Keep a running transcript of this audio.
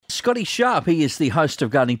Scotty Sharp, he is the host of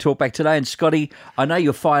Gardening Talkback today. And Scotty, I know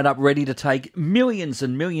you're fired up, ready to take millions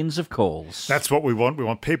and millions of calls. That's what we want. We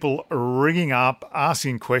want people ringing up,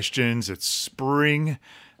 asking questions. It's spring.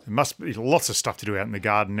 There must be lots of stuff to do out in the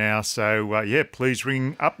garden now. So, please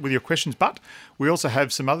ring up with your questions. But we also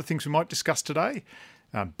have some other things we might discuss today.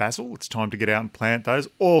 Basil, it's time to get out and plant those.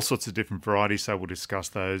 All sorts of different varieties, so we'll discuss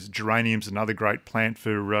those. Geraniums, another great plant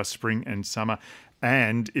for spring and summer.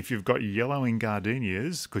 And if you've got yellowing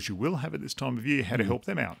gardenias, because you will have it this time of year, how to help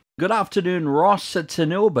them out. Good afternoon, Ross at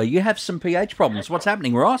Tanilba. You have some pH problems. What's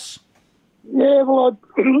happening, Ross? Yeah, well,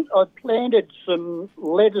 I planted some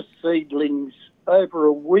lettuce seedlings over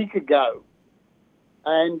a week ago,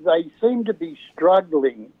 and they seem to be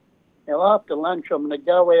struggling. Now, after lunch, I'm going to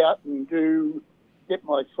go out and get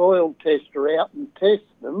my soil tester out and test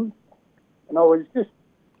them. And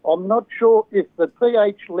I'm not sure if the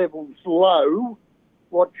pH level's low,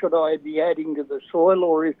 what should I be adding to the soil,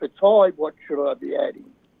 or if it's high, what should I be adding?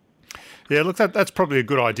 Yeah, look, that's probably a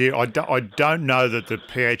good idea. I don't know that the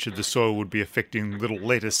pH of the soil would be affecting little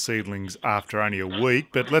lettuce seedlings after only a week,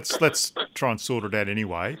 but let's try and sort it out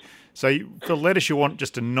anyway. So for lettuce, you want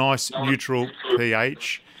just a nice neutral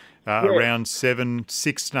pH, around 7,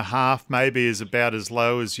 6.5 maybe is about as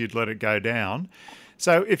low as you'd let it go down.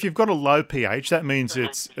 So if you've got a low pH, that means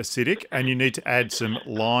it's acidic and you need to add some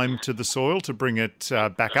lime to the soil to bring it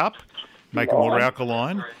back up, make it more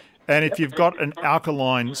alkaline. And if you've got an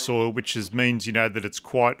alkaline soil, which means that it's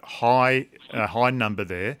quite high, a high number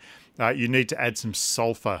there, you need to add some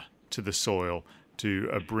sulphur to the soil to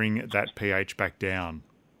bring that pH back down.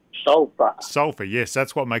 Sulphur? Sulphur, yes,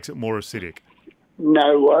 that's what makes it more acidic.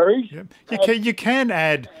 No worries. Yep. You can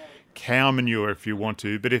add cow manure if you want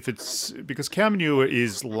to, but because cow manure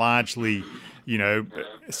is largely,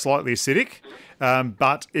 slightly acidic.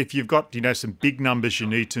 But if you've got, some big numbers you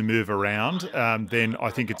need to move around, then I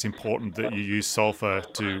think it's important that you use sulphur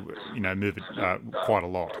to, move it quite a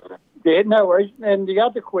lot. Yeah, no worries. And the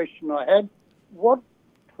other question I had, what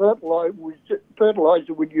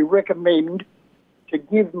fertiliser would you recommend to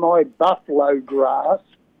give my buffalo grass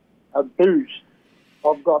a boost?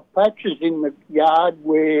 I've got patches in the yard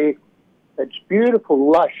where it's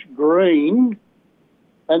beautiful, lush green,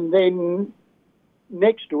 and then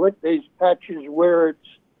next to it there's patches where it's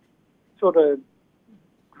sort of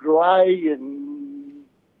grey and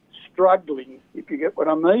struggling, if you get what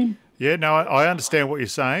I mean. Yeah, no, I understand what you're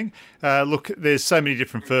saying. Look, there's so many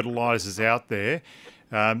different fertilisers out there.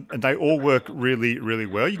 And they all work really, really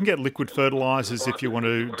well. You can get liquid fertilisers if you want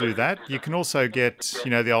to do that. You can also get,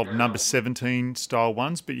 the old number 17 style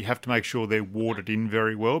ones, but you have to make sure they're watered in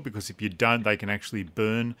very well, because if you don't, they can actually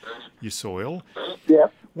burn your soil. Yeah.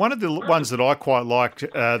 One of the ones that I quite liked,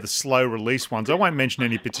 the slow release ones, I won't mention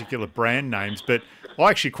any particular brand names, but I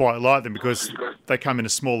actually quite like them because they come in a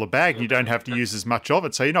smaller bag and you don't have to use as much of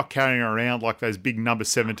it. So you're not carrying around like those big number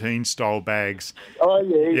 17 style bags. Oh,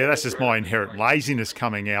 yeah. Yeah, that's just my inherent laziness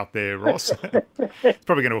coming out there, Ross. It's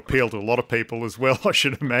probably going to appeal to a lot of people as well, I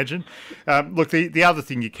should imagine. Look, the other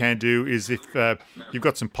thing you can do is if you've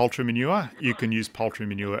got some poultry manure, you can use poultry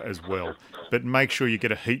manure as well. But make sure you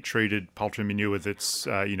get a heat-treated poultry manure that's,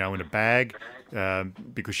 in a bag,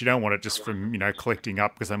 because you don't want it just from, collecting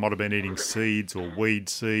up because they might have been eating seeds or weed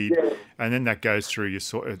seed, and then that goes through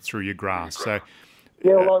your grass. So,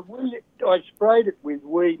 yeah, well, I sprayed it with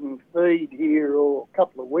weed and feed here a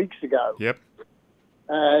couple of weeks ago. Yep.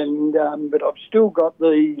 And but I've still got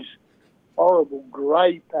these horrible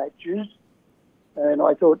grey patches, and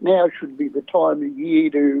I thought now should be the time of year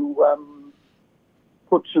to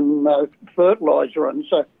put some fertiliser on.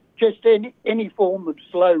 So just any form of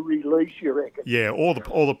slow release, you reckon? Yeah, all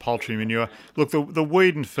the poultry manure. Look, the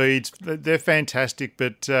weed and feeds, they're fantastic,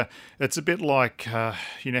 but it's a bit like, how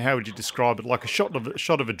would you describe it? Like a shot of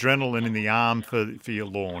adrenaline in the arm for your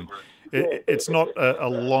lawn. It's not a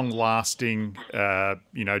long-lasting,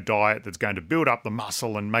 diet that's going to build up the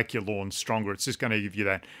muscle and make your lawn stronger. It's just going to give you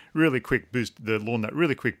that really quick boost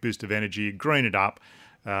of energy, green it up.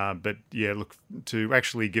 But yeah, look, to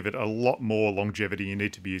actually give it a lot more longevity, you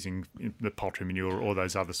need to be using the poultry manure or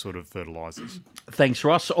those other sort of fertilisers. Thanks,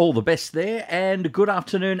 Ross. All the best there. And good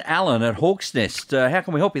afternoon, Alan at Hawk's Nest. How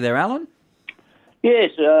can we help you there, Alan?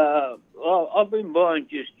 Yes, I've been buying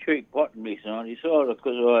just cheap cotton mix, and I decided,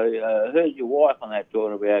 because I heard your wife on that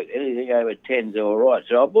talk about anything over 10's all right.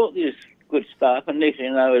 So I bought this good stuff, and next thing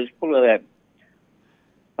you know, it's full of that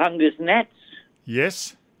fungus gnats.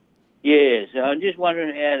 Yes. Yeah, so I'm just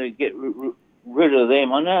wondering how to get rid of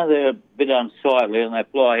them. I know they're a bit unsightly and they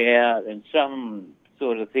fly out, and some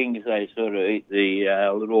sort of things, they sort of eat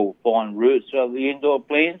the little fine roots of the indoor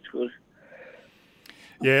plants.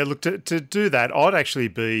 Yeah, look, to do that, I'd actually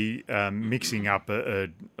be mixing up a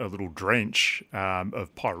little drench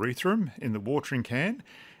of pyrethrum in the watering can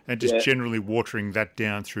and just generally watering that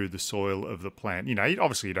down through the soil of the plant.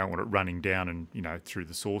 Obviously you don't want it running down and, through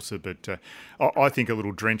the saucer, but I think a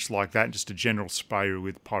little drench like that, just a general spray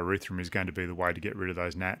with pyrethrum is going to be the way to get rid of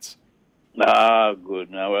those gnats. Oh, good.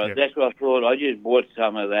 No, well, that's what I thought. I just bought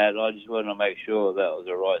some of that. I just wanted to make sure that was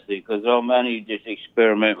the right thing because I'm only just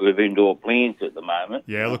experimenting with indoor plants at the moment.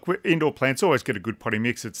 Yeah, look, indoor plants always get a good potting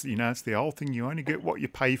mix. It's it's the whole thing. You only get what you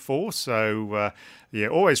pay for. So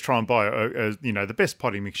always try and buy the best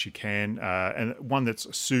potting mix you can, and one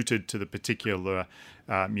that's suited to the particular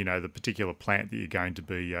the particular plant that you're going to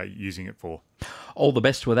be using it for. All the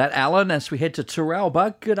best with that, Alan. As we head to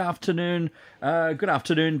Terralba, good afternoon,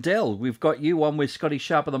 Del. We've got you on with Scotty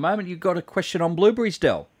Sharp at the moment. You've got a question on blueberries,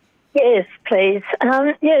 Del. Yes, please.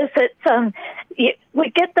 We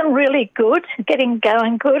get them really good, getting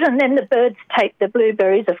going good, and then the birds take the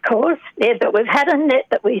blueberries, of course. Yeah, but we've had a net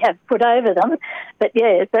that we have put over them. But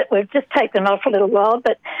we've just taken them off a little while.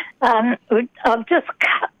 But I've just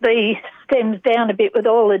cut the stems down a bit with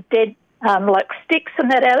all the dead sticks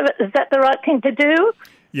and that out of it. Is that the right thing to do?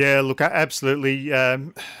 Yeah, look, absolutely.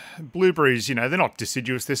 Blueberries, they're not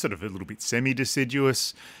deciduous. They're sort of a little bit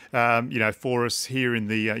semi-deciduous, for us here in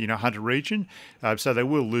the, Hunter region. So they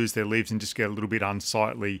will lose their leaves and just get a little bit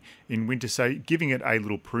unsightly in winter. So giving it a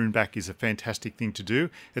little prune back is a fantastic thing to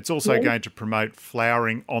do. It's also going to promote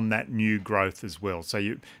flowering on that new growth as well. So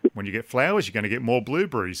when you get flowers, you're going to get more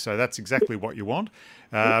blueberries. So that's exactly what you want.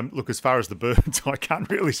 Look, as far as the birds, I can't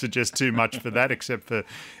really suggest too much for that, except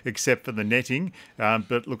for the netting.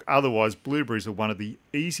 But look, otherwise, blueberries are one of the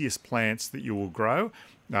easiest plants that you will grow.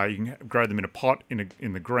 You can grow them in a pot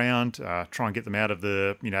in the ground. Try and get them out of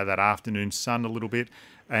the that afternoon sun a little bit.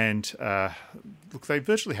 And look, they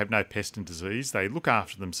virtually have no pest and disease. They look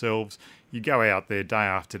after themselves. You go out there day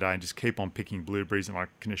after day and just keep on picking blueberries, and I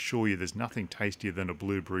can assure you there's nothing tastier than a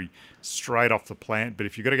blueberry straight off the plant. But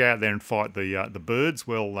if you've got to go out there and fight the birds,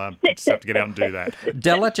 well, you just have to get out and do that.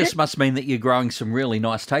 Del, that just must mean that you're growing some really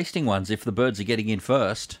nice tasting ones if the birds are getting in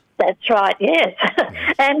first. That's right, yes.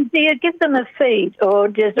 And do you give them a feed, or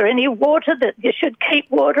is there any water that you should keep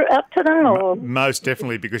water up to them? Or? Most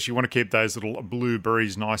definitely, because you want to keep those little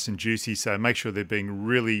blueberries nice and juicy, so make sure they're being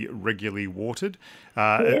really regularly watered.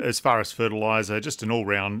 As far as fertiliser, just an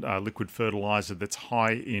all-round liquid fertiliser that's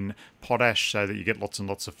high in potash so that you get lots and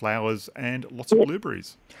lots of flowers and lots of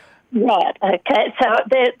blueberries. Right, okay. So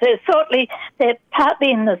they're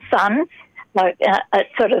partly in the sun,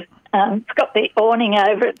 it's sort of... it's got the awning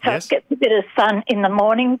over it, so it gets a bit of sun in the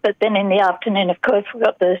morning, but then in the afternoon, of course, we've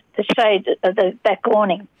got the shade of the back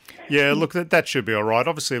awning. Yeah, look, that should be all right.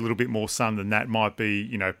 Obviously, a little bit more sun than that might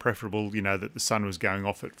be, preferable, that the sun was going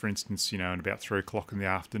off at, for instance, in about 3 o'clock in the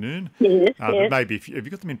afternoon. Yes, But maybe, have you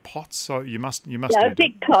got them in pots? So you must a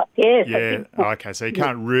big pot, yes. Yeah, okay, so you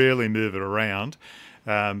can't really move it around.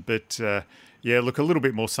 Look, a little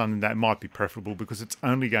bit more sun than that might be preferable because it's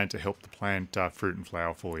only going to help the plant fruit and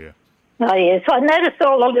flower for you. Oh, yes. I noticed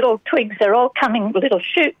all the little twigs, they're all little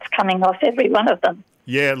shoots coming off every one of them.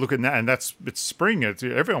 Yeah, look, and it's spring.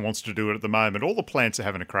 Everyone wants to do it at the moment. All the plants are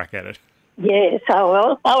having a crack at it. Yes,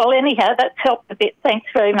 anyhow, that's helped a bit. Thanks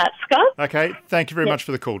very much, Scott. Okay, thank you very much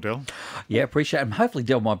for the call, Del. Yeah, appreciate it. And hopefully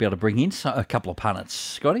Del might be able to bring in a couple of punnets.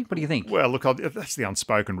 Scotty, what do you think? Well, look, that's the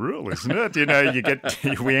unspoken rule, isn't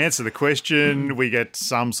it? We answer the question, we get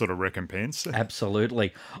some sort of recompense.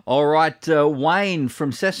 Absolutely. All right, Wayne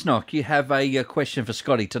from Cessnock, you have a question for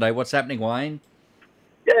Scotty today. What's happening, Wayne?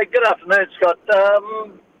 Yeah, good afternoon, Scott.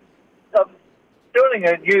 I'm doing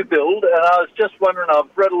a new build, and I was just wondering, I've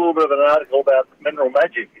read a little bit of an article about Mineral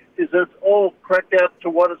Magic. Is it all cracked out to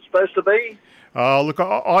what it's supposed to be? Look,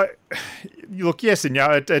 yes and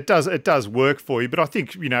no, it does work for you, but I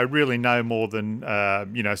think, really no more than,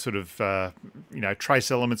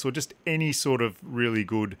 trace elements or just any sort of really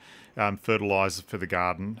good fertiliser for the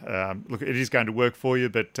garden. Look, it is going to work for you,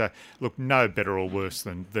 but look, no better or worse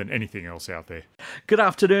than anything else out there. Good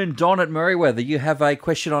afternoon, Don at Merriweather. You have a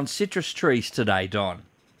question on citrus trees today, Don.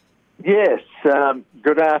 Yes,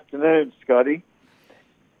 good afternoon, Scotty.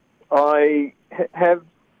 I have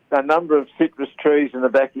a number of citrus trees in the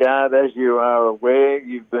backyard, as you are aware.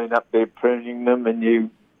 You've been up there pruning them, and you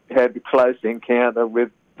had a close encounter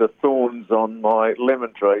with the thorns on my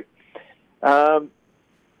lemon tree.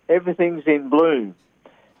 Everything's in bloom.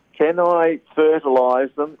 Can I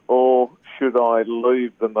fertilise them, or should I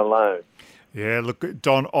leave them alone? Yeah, look,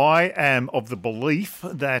 Don, I am of the belief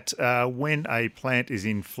that when a plant is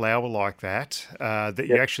in flower like that,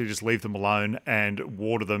 you actually just leave them alone and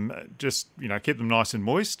water them. Just, keep them nice and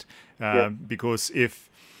moist. Because if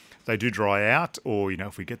they do dry out, or,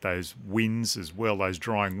 if we get those winds as well, those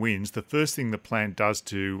drying winds, the first thing the plant does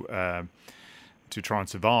to try and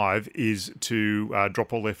survive is to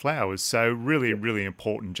drop all their flowers. So really, really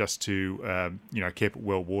important just to, keep it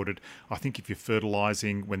well watered. I think if you're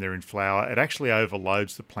fertilising when they're in flower, it actually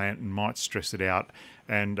overloads the plant and might stress it out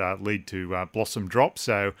and lead to blossom drop.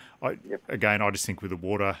 So, I just think with the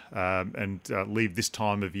water and leave this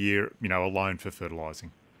time of year, alone for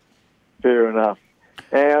fertilising. Fair enough.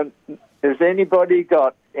 And has anybody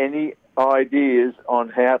got any ideas on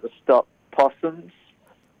how to stop possums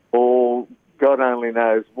or God only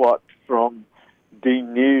knows what from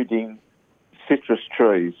denuding citrus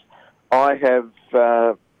trees? I have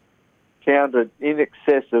counted in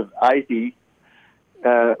excess of 80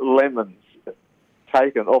 lemons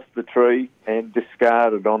taken off the tree and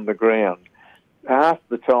discarded on the ground. Half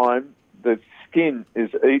the time, the skin is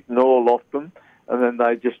eaten all off them, and then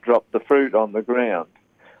they just drop the fruit on the ground.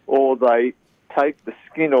 Or they take the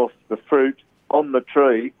skin off the fruit on the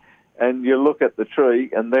tree, and you look at the tree,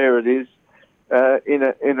 and there it is,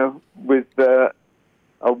 with a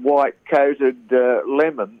white coated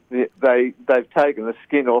lemon. They've taken the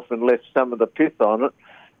skin off and left some of the pith on it,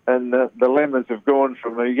 and the lemons have gone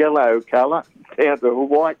from a yellow colour down to a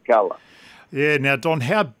white colour. Yeah, now, Don,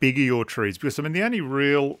 how big are your trees? Because, the only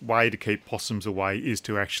real way to keep possums away is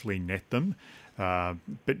to actually net them.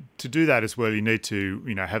 But to do that as well, you need to,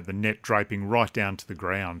 have the net draping right down to the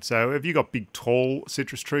ground. So have you got big, tall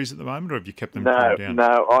citrus trees at the moment, or have you kept them trimmed down?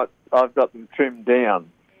 No, I've got them trimmed down.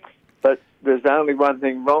 But there's only one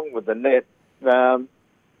thing wrong with the net.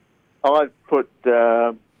 I've put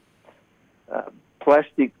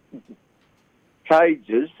plastic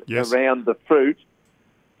cages around the fruit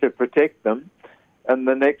to protect them, and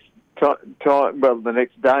the next the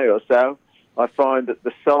next day or so, I find that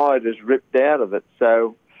the side is ripped out of it.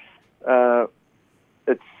 So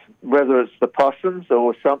it's whether it's the possums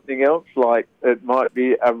or something else, like it might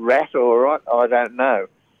be a rat or I don't know.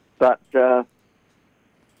 But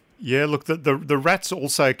yeah, look, the rats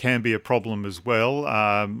also can be a problem as well.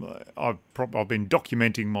 I've been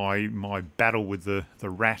documenting my battle with the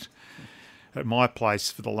rat at my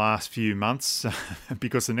place for the last few months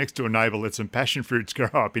because the next door neighbour let some passion fruits grow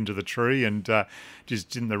up into the tree, and just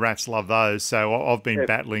didn't the rats love those? So I've been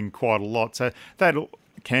battling quite a lot. So that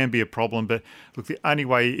can be a problem. But look, the only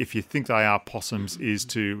way, if you think they are possums, is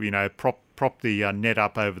to prop the net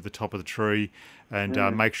up over the top of the tree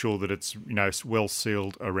and make sure that it's well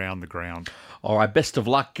sealed around the ground. All right, best of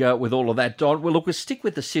luck with all of that, Don. Well, look, we'll stick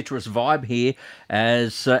with the citrus vibe here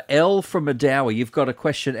as Elle from Madawi. You've got a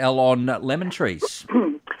question, Elle, on lemon trees.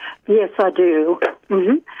 Yes, I do.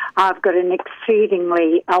 Mm-hmm. I've got an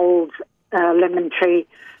exceedingly old lemon tree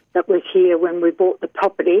that was here when we bought the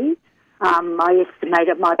property. I estimate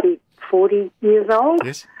it might be 40 years old.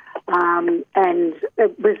 Yes. And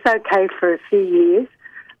it was okay for a few years,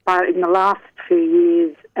 but in the last few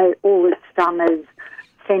years, all it's done is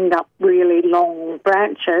send up really long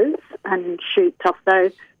branches and shoots off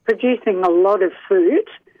those, producing a lot of fruit,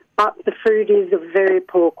 but the fruit is of very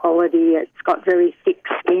poor quality. It's got very thick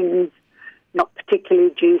skins, not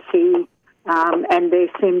particularly juicy, and there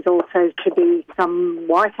seems also to be some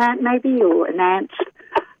white ant maybe, or an ant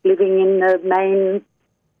living in the main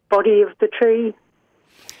body of the tree.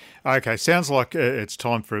 Okay, sounds like it's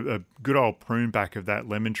time for a good old prune back of that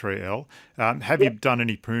lemon tree, Elle. Have you done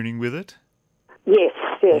any pruning with it? Yes.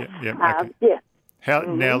 Okay. Yeah.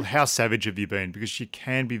 Now, how savage have you been? Because you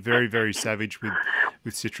can be very, very savage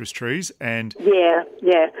with citrus trees. And Yeah.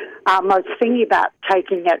 I was thinking about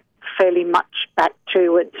taking it fairly much back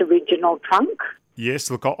to its original trunk.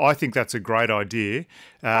 Yes, look, I think that's a great idea.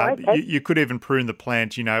 Okay. You could even prune the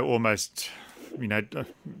plant, almost down to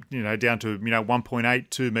 1.8,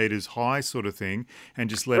 2 metres high sort of thing, and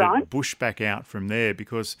just let it bush back out from there,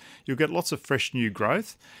 because you'll get lots of fresh new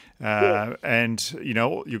growth. And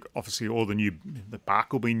you obviously the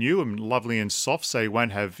bark will be new and lovely and soft, so you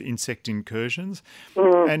won't have insect incursions.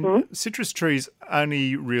 Mm-hmm. And citrus trees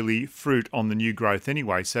only really fruit on the new growth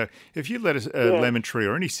anyway. So if you let a lemon tree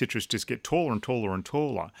or any citrus just get taller and taller and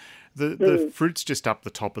taller, the fruit's just up the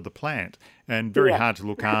top of the plant and very hard to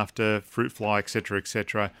look after, fruit fly, etc.,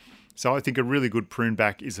 etc. So I think a really good prune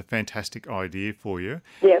back is a fantastic idea for you.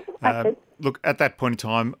 Yes. Okay. Look, at that point in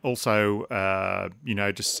time, also,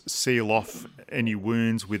 just seal off any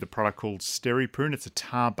wounds with a product called SteriPrune. It's a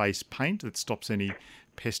tar-based paint that stops any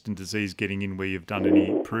pest and disease getting in where you've done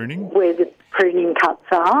any pruning. Where the pruning cuts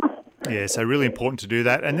are. Yeah, so really important to do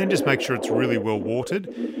that. And then just make sure it's really well watered.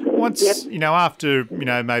 Once, after,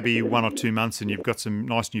 maybe 1 or 2 months and you've got some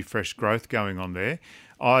nice new fresh growth going on there,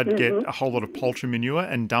 I'd get a whole lot of poultry manure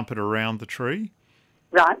and dump it around the tree.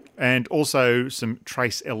 Right. and also some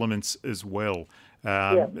trace elements as well.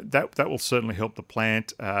 That will certainly help the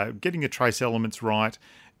plant. Getting your trace elements right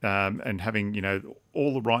and having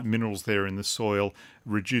all the right minerals there in the soil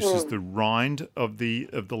reduces the rind of the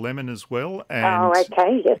lemon as well, and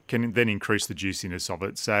can then increase the juiciness of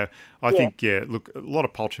it. So I think look, a lot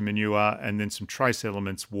of poultry manure and then some trace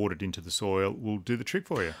elements watered into the soil will do the trick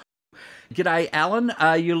for you. G'day, Alan.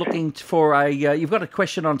 Are you looking for you've got a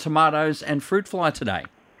question on tomatoes and fruit fly today?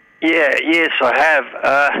 Yes, I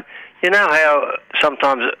have. You know how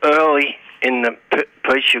sometimes early in the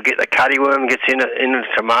piece you get the cuttyworm gets in the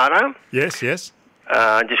tomato? Yes. Just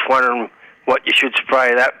wondering what you should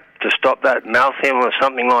spray that to stop that Malathion or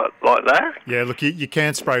something like that? Yeah, look, you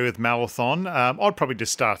can spray with Malathion. I'd probably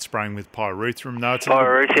just start spraying with Pyrethrum, though. It's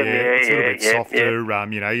Pyrethrum, it's a little bit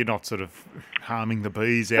softer. You're not sort of harming the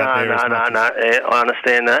bees out there as much. No, I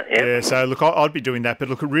understand that, Yeah, so look, I'd be doing that, but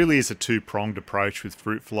look, it really is a two-pronged approach with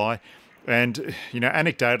fruit fly. And,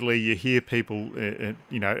 anecdotally, you hear people,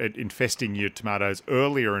 infesting your tomatoes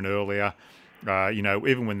earlier and earlier,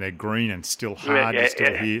 even when they're green and still hard, you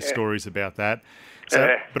still hear stories about that.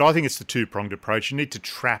 So, but I think it's the two-pronged approach. You need to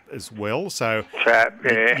trap as well. So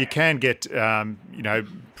you can get,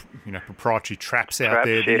 proprietary traps out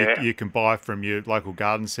there that you can buy from your local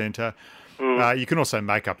garden centre. You can also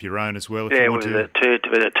make up your own as well if you want to.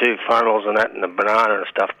 With the two funnels and that and the banana and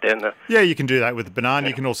stuff down there. Yeah, you can do that with the banana.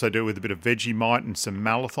 You can also do it with a bit of Vegemite and some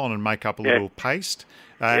Malathion and make up a little paste.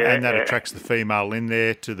 And that attracts the female in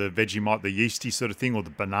there to the Vegemite, the yeasty sort of thing, or the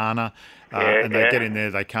banana. And they get in there,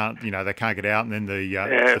 they can't get out, and then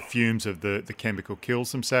the fumes of the chemical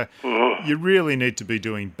kills them. So you really need to be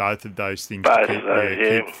doing both of those things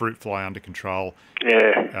to keep fruit fly under control.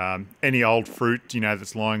 Any old fruit,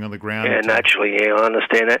 that's lying on the ground. Yeah, naturally, I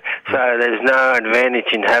understand that. So there's no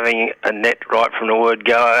advantage in having a net right from the word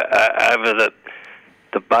go over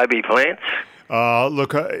the baby plants?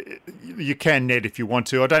 Look, you can net if you want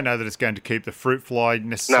to. I don't know that it's going to keep the fruit fly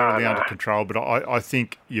necessarily under control, but I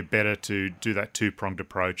think you're better to do that two-pronged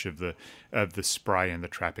approach of the spray and the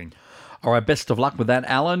trapping. All right, best of luck with that,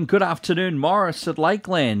 Alan. Good afternoon, Morris at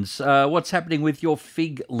Lakelands. What's happening with your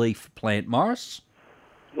fig leaf plant, Morris?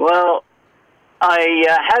 Well, I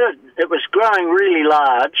had it. It was growing really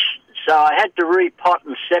large, so I had to repot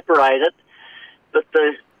and separate it. But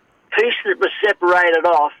the piece that was separated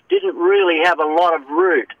off didn't really have a lot of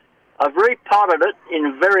root. I've repotted it in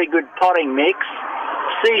a very good potting mix,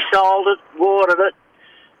 sea-soled it, watered it,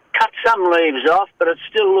 cut some leaves off, but it's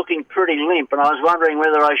still looking pretty limp, and I was wondering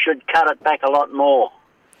whether I should cut it back a lot more.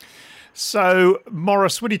 So,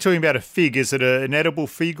 Morris, what are you talking about, a fig? Is it an edible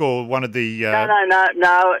fig or one of the...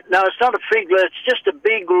 No, it's not a fig. It's just a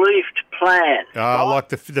big-leafed plant. Like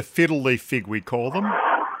the fiddle leaf fig, we call them.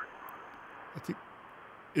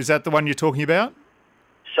 Is that the one you're talking about?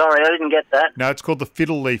 Sorry, I didn't get that. No, it's called the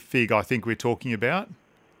fiddle leaf fig, I think we're talking about.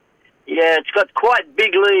 Yeah, it's got quite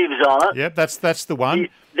big leaves on it. Yep, that's the one.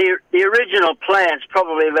 The original plant's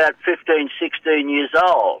probably about 15, 16 years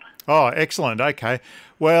old. Oh, excellent. Okay.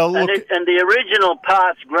 Well, look... And the original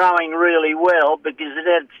part's growing really well because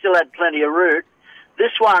it still had plenty of root.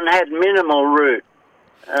 This one had minimal root.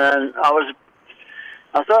 And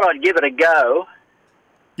I thought I'd give it a go.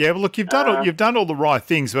 Yeah, well, look, you've done all the right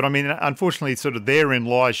things, but I mean, unfortunately, sort of therein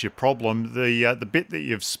lies your problem. The bit that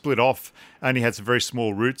you've split off only has a very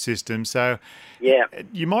small root system, so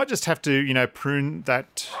you might just have to, prune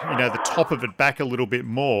that, the top of it back a little bit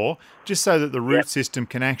more, just so that the root system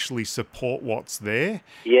can actually support what's there.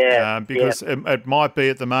 Because it might be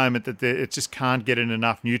at the moment that it just can't get in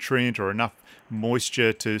enough nutrient or enough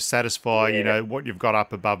moisture to satisfy what you've got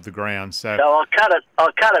up above the ground. So I'll cut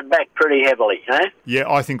it back pretty heavily, eh? Yeah,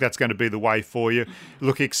 I think that's going to be the way for you.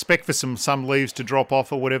 Look, expect for some leaves to drop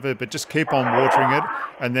off or whatever, but just keep on watering it,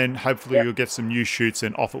 and then hopefully you'll get some new shoots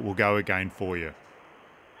and off it will go again for you.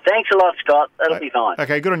 Thanks a lot, Scott. That'll be fine.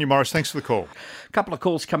 Okay, good on you, Morris. Thanks for the call. A couple of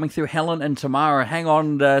calls coming through. Helen and Tamara, hang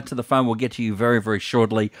on to the phone. We'll get to you very, very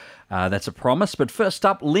shortly. That's a promise. But first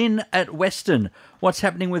up, Lynn at Weston. What's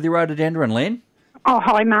happening with your rhododendron, Lynn? Oh,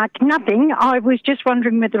 hi, Mark. Nothing. I was just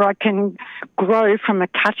wondering whether I can grow from a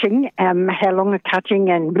cutting, how long a cutting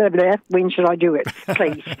and blah, blah. When should I do it,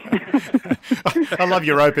 please? I love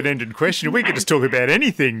your open-ended question. We could just talk about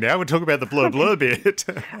anything now. We'll talk about the blah bit.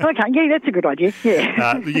 Okay, yeah, that's a good idea,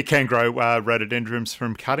 yeah. You can grow rhododendrons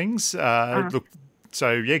from cuttings. Look,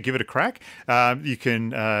 so, yeah, give it a crack. You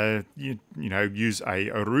can, use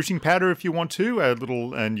a rooting powder if you want to,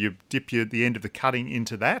 and you dip the end of the cutting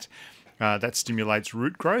into that. That stimulates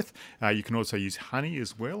root growth. You can also use honey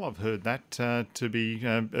as well. I've heard that to be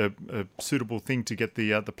a suitable thing to get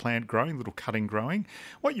the plant growing, little cutting growing.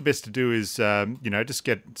 What you're best to do is, just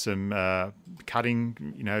get some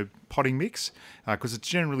cutting, potting mix, because it's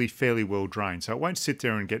generally fairly well drained, so it won't sit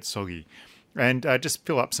there and get soggy. And just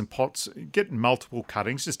fill up some pots, get multiple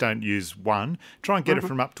cuttings, just don't use one. Try and get it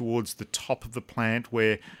from up towards the top of the plant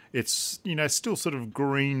where it's, still sort of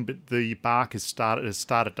green, but the bark has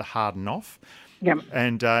started to harden off. Yep.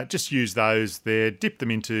 And just use those there, dip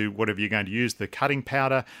them into whatever you're going to use, the cutting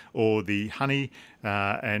powder or the honey,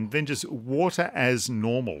 and then just water as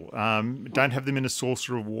normal. Don't have them in a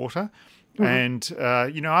saucer of water. And,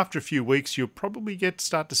 after a few weeks, you'll probably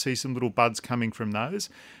start to see some little buds coming from those.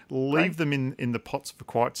 Leave them in the pots for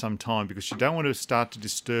quite some time because you don't want to start to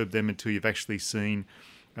disturb them until you've actually seen,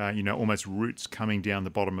 almost roots coming down the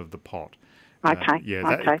bottom of the pot. Okay.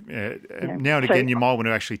 Now and again, you might want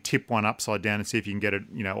to actually tip one upside down and see if you can get it,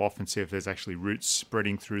 off and see if there's actually roots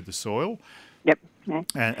spreading through the soil. Yep. Yeah.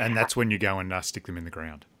 And that's when you go and stick them in the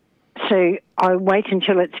ground. So I wait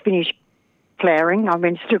until it's finished flowering. I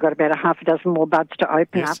mean, still got about a half a dozen more buds to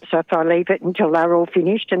open up. So if I leave it until they're all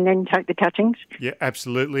finished and then take the cuttings. Yeah,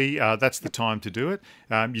 absolutely. That's the time to do it.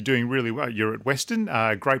 You're doing really well. You're at Western,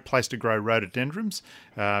 great place to grow rhododendrons.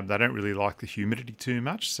 They don't really like the humidity too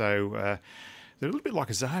much, so they're a little bit like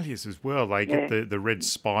azaleas as well. They get the red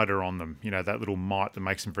spider on them, that little mite that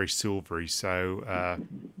makes them very silvery. So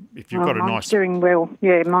if you've got a nice... Mine's doing well.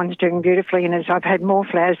 Yeah, mine's doing beautifully. And I've had more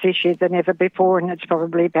flowers this year than ever before, and it's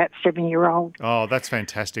probably about 7-year-old. Oh, that's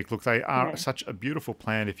fantastic. Look, they are such a beautiful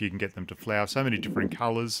plant if you can get them to flower. So many different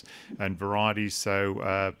colours and varieties.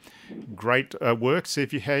 So great work. So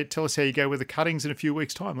if you tell us how you go with the cuttings in a few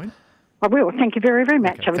weeks' time, Lynn. I will. Thank you very, very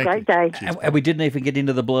much. Okay, have a great day. And we didn't even get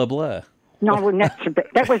into the blur blur. No, well,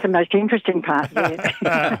 that was the most interesting part.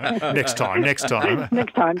 Yeah. Next time. Next time.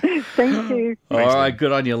 Thank you. All right,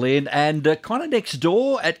 good on you, Lynn. And kind of next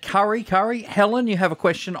door at Curry, Helen, you have a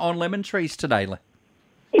question on lemon trees today.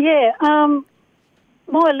 Yeah,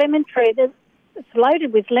 my lemon tree, it's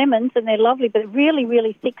loaded with lemons and they're lovely, but really,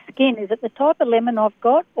 really thick skin. Is it the type of lemon I've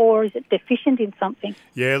got, or is it deficient in something?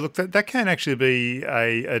 Yeah, look, that can actually be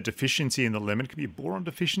a deficiency in the lemon. It can be a boron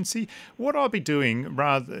deficiency. What I'll be doing,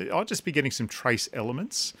 I'll just be getting some trace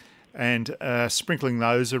elements and sprinkling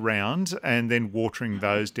those around and then watering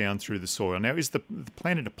those down through the soil. Now, is the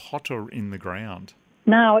plant in a pot or in the ground?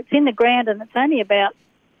 No, it's in the ground and it's only about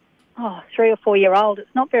 3 or 4 year old.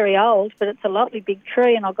 It's not very old, but it's a lovely big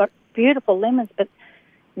tree and I've got beautiful lemons, but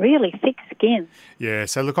really thick skin. Yeah,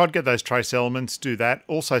 so look, I'd get those trace elements, do that.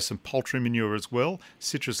 Also some poultry manure as well.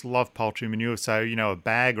 Citrus love poultry manure, so, a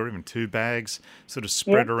bag or even 2 bags sort of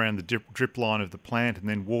spread around the drip line of the plant and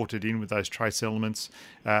then watered in with those trace elements.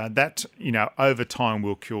 That, over time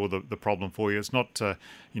will cure the problem for you. It's not,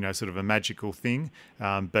 sort of a magical thing,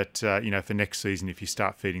 but, for next season, if you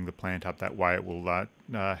start feeding the plant up that way, it will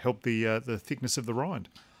help the thickness of the rind.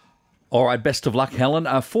 All right, best of luck, Helen.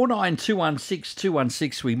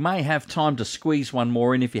 49216216. We may have time to squeeze one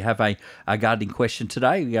more in if you have a gardening question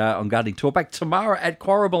today on Gardening Talkback. Tamara at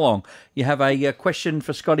Quarraballong, you have a question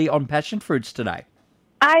for Scotty on passion fruits today.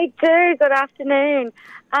 I do. Good afternoon.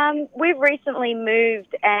 We've recently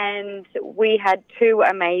moved and we had 2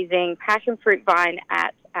 amazing passion fruit vine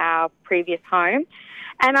at our previous home.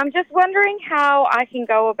 And I'm just wondering how I can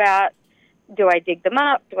go about. Do I dig them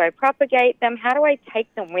up? Do I propagate them? How do I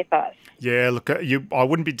take them with us? Yeah, look, I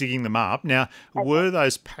wouldn't be digging them up. Now, were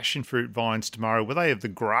those passion fruit vines, Tamara, were they of the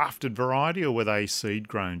grafted variety or were they seed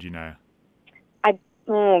grown, do you know?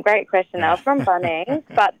 Great question. They were from Bunnings,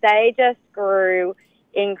 but they just grew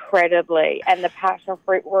incredibly and the passion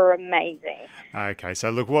fruit were amazing. Okay, so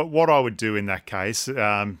look, what I would do in that case,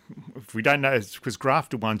 if we don't know, because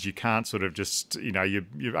grafted ones you can't sort of just,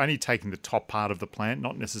 you're only taking the top part of the plant,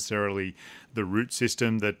 not necessarily the root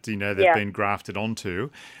system that, they've been grafted onto.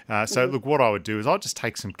 So look, what I would do is I'll just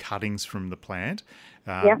take some cuttings from the plant,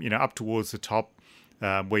 up towards the top,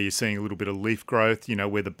 where you're seeing a little bit of leaf growth,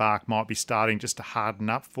 where the bark might be starting just to harden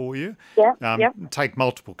up for you. Take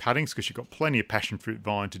multiple cuttings because you've got plenty of passion fruit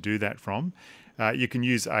vine to do that from. You can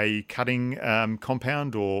use a cutting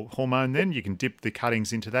compound or hormone then. You can dip the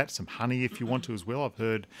cuttings into that, some honey if you want to as well. I've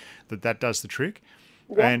heard that does the trick.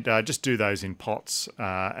 And just do those in pots.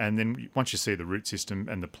 And then once you see the root system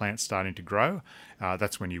and the plant starting to grow,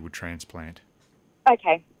 that's when you would transplant.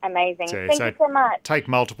 Okay, amazing. Thank you so much. Take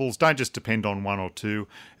multiples. Don't just depend on 1 or 2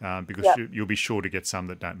 because you'll be sure to get some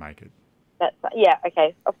that don't make it.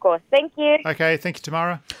 Okay, of course. Thank you. Okay, thank you,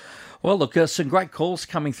 Tamara. Well, look, some great calls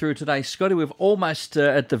coming through today, Scotty. We've almost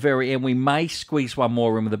at the very end. We may squeeze one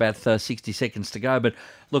more in with about 60 seconds to go. But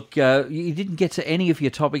look, you didn't get to any of your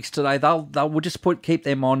topics today. We'll just keep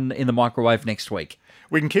them on in the microwave next week.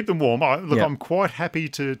 We can keep them warm. I'm quite happy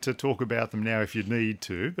to talk about them now if you need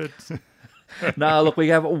to, but... No, look, we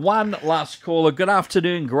have one last caller. Good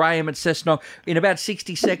afternoon, Graham at Cessnock. In about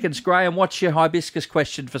 60 seconds, Graham, what's your hibiscus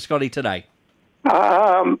question for Scotty today?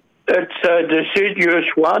 It's a deciduous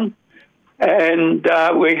one, and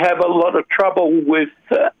we have a lot of trouble with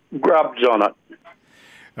grubs on it.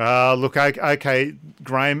 Look, okay,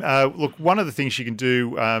 Graham. Look, one of the things you can do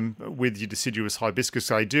with your deciduous hibiscus,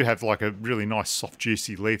 they do have like a really nice, soft,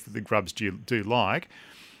 juicy leaf that the grubs do like.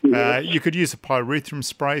 You could use a pyrethrum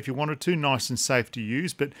spray if you wanted to, nice and safe to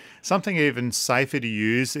use. But something even safer to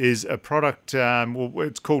use is a product,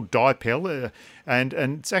 it's called Dipel, and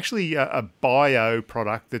it's actually a bio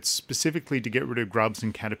product that's specifically to get rid of grubs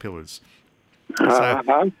and caterpillars.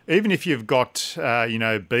 So even if you've got,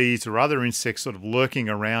 bees or other insects sort of lurking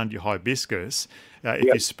around your hibiscus, if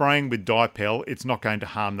you're spraying with Dipel, it's not going to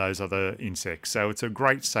harm those other insects. So it's a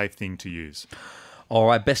great, safe thing to use. All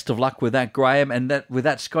right, best of luck with that, Graham. And with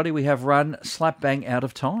that, Scotty, we have run slap bang out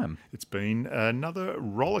of time. It's been another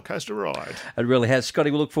roller coaster ride. It really has. Scotty,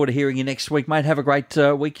 we'll look forward to hearing you next week, mate. Have a great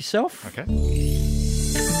week yourself. Okay.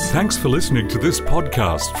 Thanks for listening to this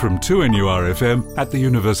podcast from 2NURFM at the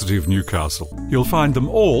University of Newcastle. You'll find them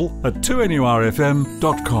all at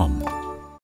 2NURFM.com.